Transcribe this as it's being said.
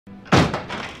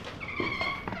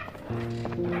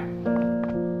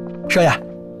少爷，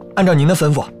按照您的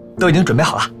吩咐，都已经准备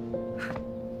好了。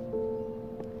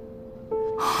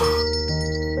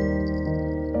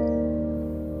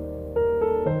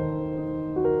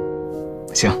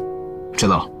行，知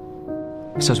道了。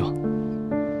校长。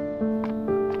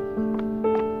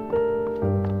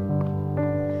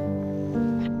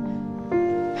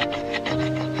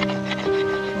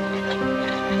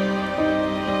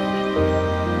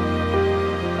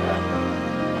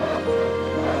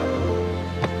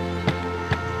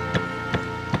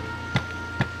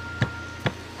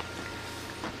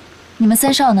 你们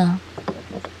三少呢？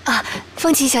啊，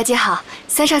凤琴小姐好，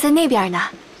三少在那边呢。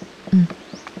嗯。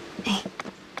哎。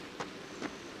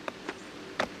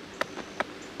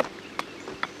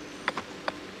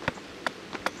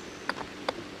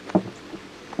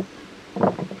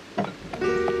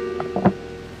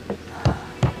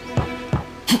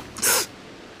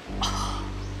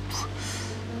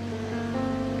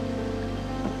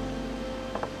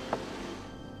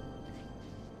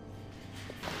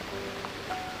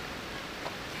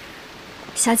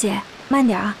小姐，慢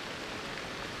点啊！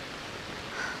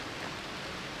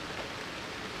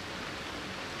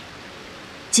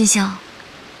金香，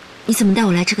你怎么带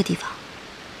我来这个地方？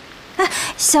哎，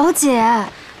小姐，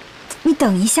你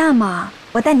等一下嘛，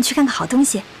我带你去看看好东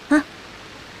西啊！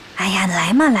哎呀，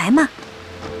来嘛来嘛！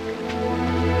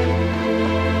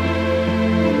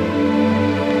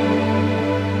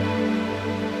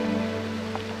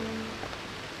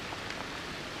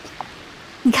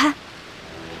你看。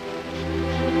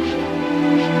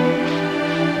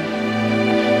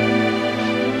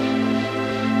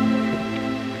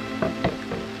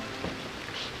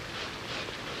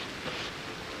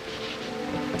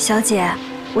 小姐，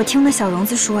我听那小荣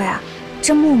子说呀，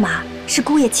这木马是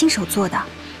姑爷亲手做的，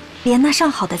连那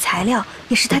上好的材料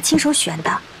也是他亲手选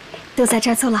的，都在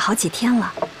这儿做了好几天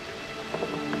了。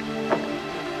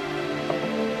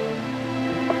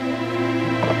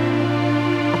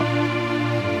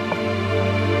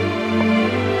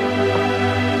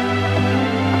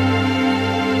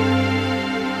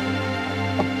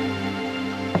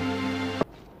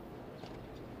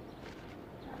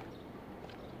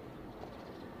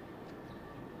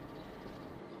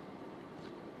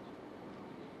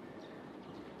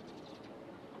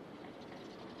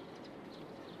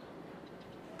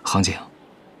杭景，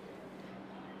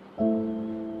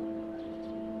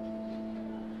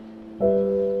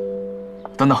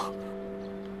等等，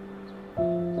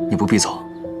你不必走，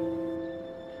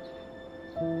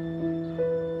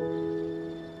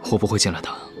我不会见了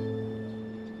他。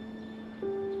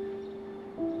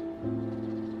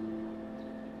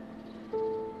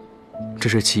这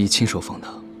是其一亲手缝的，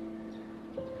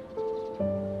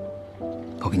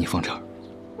我给你放这儿。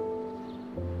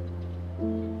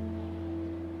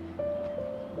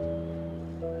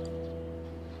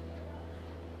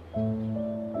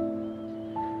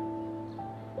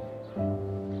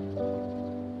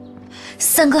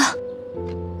 三哥，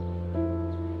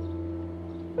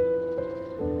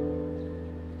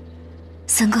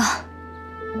三哥，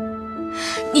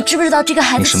你知不知道这个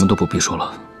孩子？你什么都不必说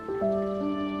了，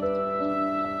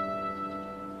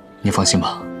你放心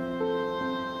吧，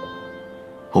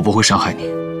我不会伤害你，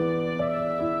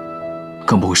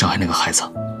更不会伤害那个孩子。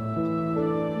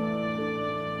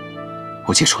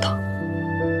我接受他。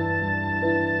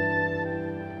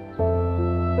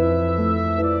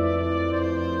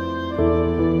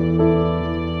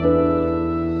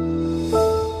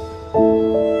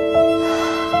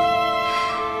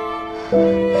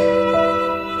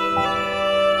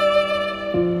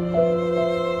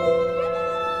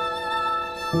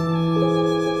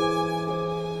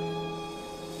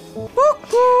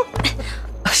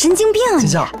 神经病啊你！金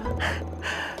香，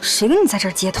谁跟你在这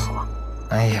儿接头啊？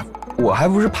哎呀，我还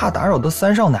不是怕打扰到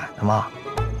三少奶奶吗？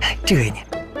这个给你。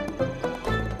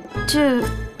这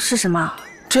是什么？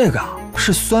这个啊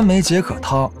是酸梅解渴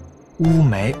汤，乌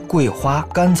梅、桂花、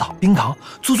甘草、冰糖，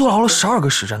足足熬了12个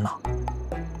时辰呢。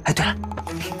哎，对了，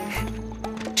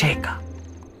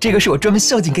这个是我专门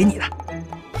孝敬给你的。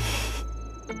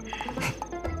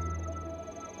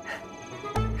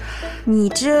你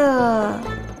这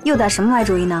又打什么歪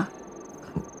主意呢？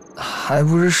还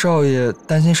不是少爷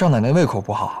担心少奶奶胃口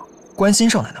不好，关心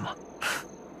少奶奶吗？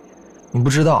你不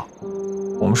知道，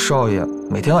我们少爷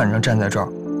每天晚上站在这儿，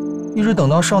一直等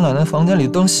到少奶奶房间里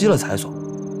灯熄了才走，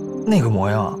那个模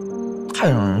样啊，太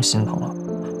让人心疼了。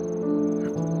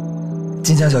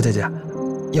金香小姐姐，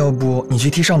要不你去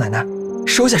替少奶奶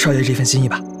收下少爷这份心意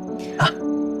吧？啊？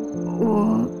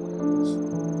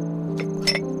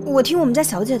我听我们家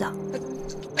小姐的。